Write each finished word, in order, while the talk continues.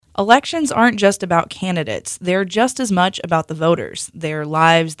Elections aren't just about candidates. They're just as much about the voters, their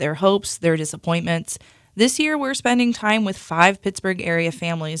lives, their hopes, their disappointments. This year, we're spending time with 5 Pittsburgh area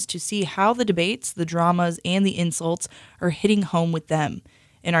families to see how the debates, the dramas, and the insults are hitting home with them.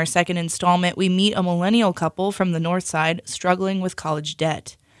 In our second installment, we meet a millennial couple from the North Side struggling with college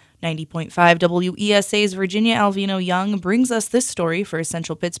debt. 90.5 WESA's Virginia Alvino Young brings us this story for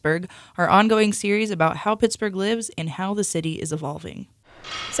Essential Pittsburgh, our ongoing series about how Pittsburgh lives and how the city is evolving.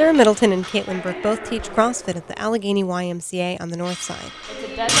 Sara, Middleton, and Catlyn Brooke both teach CrossFit at the Allegheny YMCA on the North Side. It's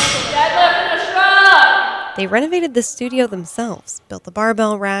a deadlift, and a shrug! They renovated the studio themselves, built the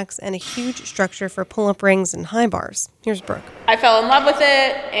barbell racks, and a huge structure for pull-up rings and high bars. Here's Brooke. I fell in love with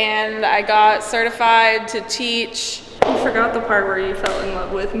it, and I got certified to teach. You forgot the part where you fell in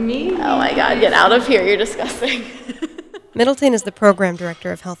love with me. Oh my God, get out of here, you're disgusting. Middleton is the program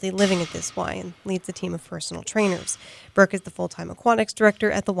director of Healthy Living at this Y and leads a team of personal trainers. Brooke is the full-time aquatics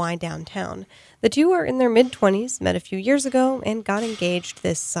director at the Y downtown. The two are in their mid-20s, met a few years ago, and got engaged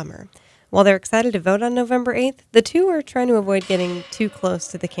this summer. While they're excited to vote on November 8th, the two are trying to avoid getting too close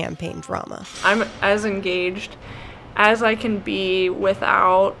to the campaign drama. I'm as engaged as I can be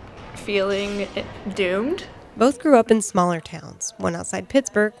without feeling doomed. Both grew up in smaller towns, one outside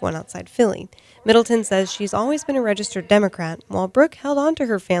Pittsburgh, one outside Philly. Middleton says she's always been a registered Democrat, while Brooke held on to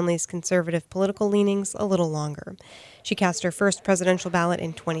her family's conservative political leanings a little longer. She cast her first presidential ballot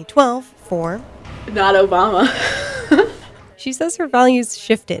in 2012 for... Not Obama. She says her values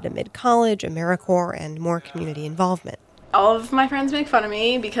shifted amid college, Americorps, and more community involvement. All of my friends make fun of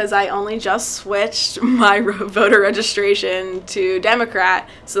me because I only just switched my voter registration to Democrat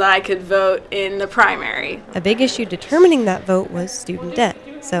so that I could vote in the primary. A big issue determining that vote was student debt.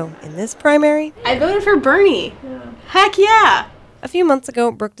 So, in this primary, I voted for Bernie. Yeah. Heck yeah! A few months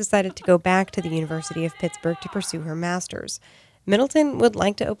ago, Brooke decided to go back to the University of Pittsburgh to pursue her master's. Middleton would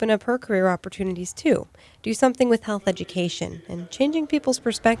like to open up her career opportunities too, do something with health education and changing people's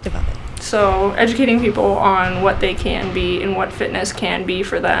perspective of it. So educating people on what they can be and what fitness can be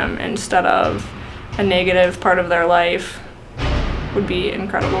for them instead of a negative part of their life would be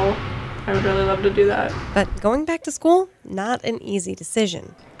incredible. I would really love to do that. But going back to school, not an easy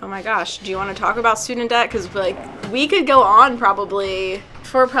decision. Oh my gosh, do you want to talk about student debt? Because we could go on for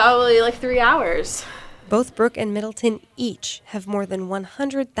 3 hours. Both Brooke and Middleton each have more than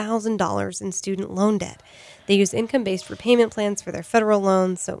 $100,000 in student loan debt. They use income-based repayment plans for their federal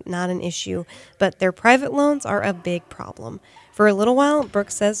loans, so not an issue, but their private loans are a big problem. For a little while,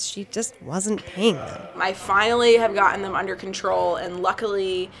 Brooke says she just wasn't paying them. I finally have gotten them under control, and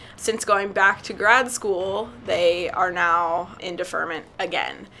luckily, since going back to grad school, they are now in deferment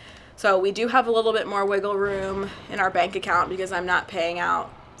again. So we do have a little bit more wiggle room in our bank account because I'm not paying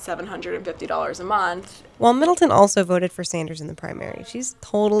out $750 a month. While Middleton also voted for Sanders in the primary, she's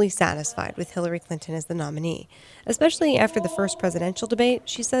totally satisfied with Hillary Clinton as the nominee. Especially after the first presidential debate,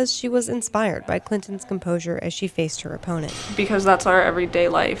 she says she was inspired by Clinton's composure as she faced her opponent. Because that's our everyday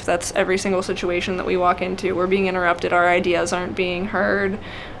life. That's every single situation that we walk into. We're being interrupted. Our ideas aren't being heard.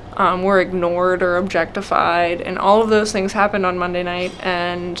 We're ignored or objectified, and all of those things happened on Monday night,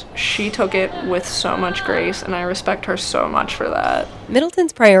 and she took it with so much grace, and I respect her so much for that.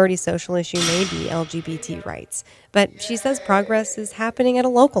 Middleton's priority social issue may be LGBT rights, but she says progress is happening at a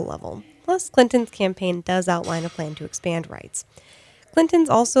local level. Plus, Clinton's campaign does outline a plan to expand rights.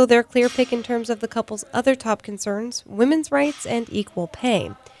 Clinton's also their clear pick in terms of the couple's other top concerns, women's rights and equal pay.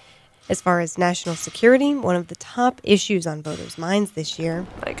 As far as national security, one of the top issues on voters' minds this year.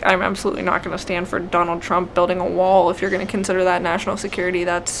 I'm absolutely not going to stand for Donald Trump building a wall. If you're going to consider that national security,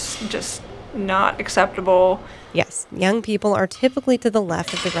 that's just not acceptable. Yes, young people are typically to the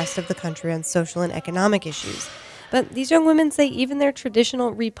left of the rest of the country on social and economic issues. But these young women say even their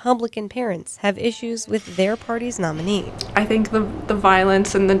traditional Republican parents have issues with their party's nominee. I think the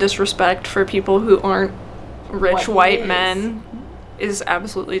violence and the disrespect for people who aren't rich white men is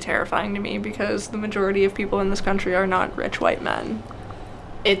absolutely terrifying to me because the majority of people in this country are not rich white men.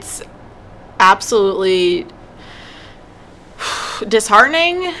 It's absolutely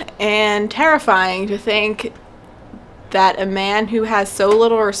disheartening and terrifying to think that a man who has so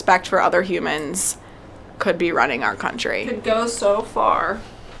little respect for other humans could be running our country. Could go so far.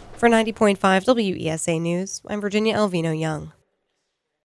 For 90.5 WESA News, I'm Virginia Alvino Young.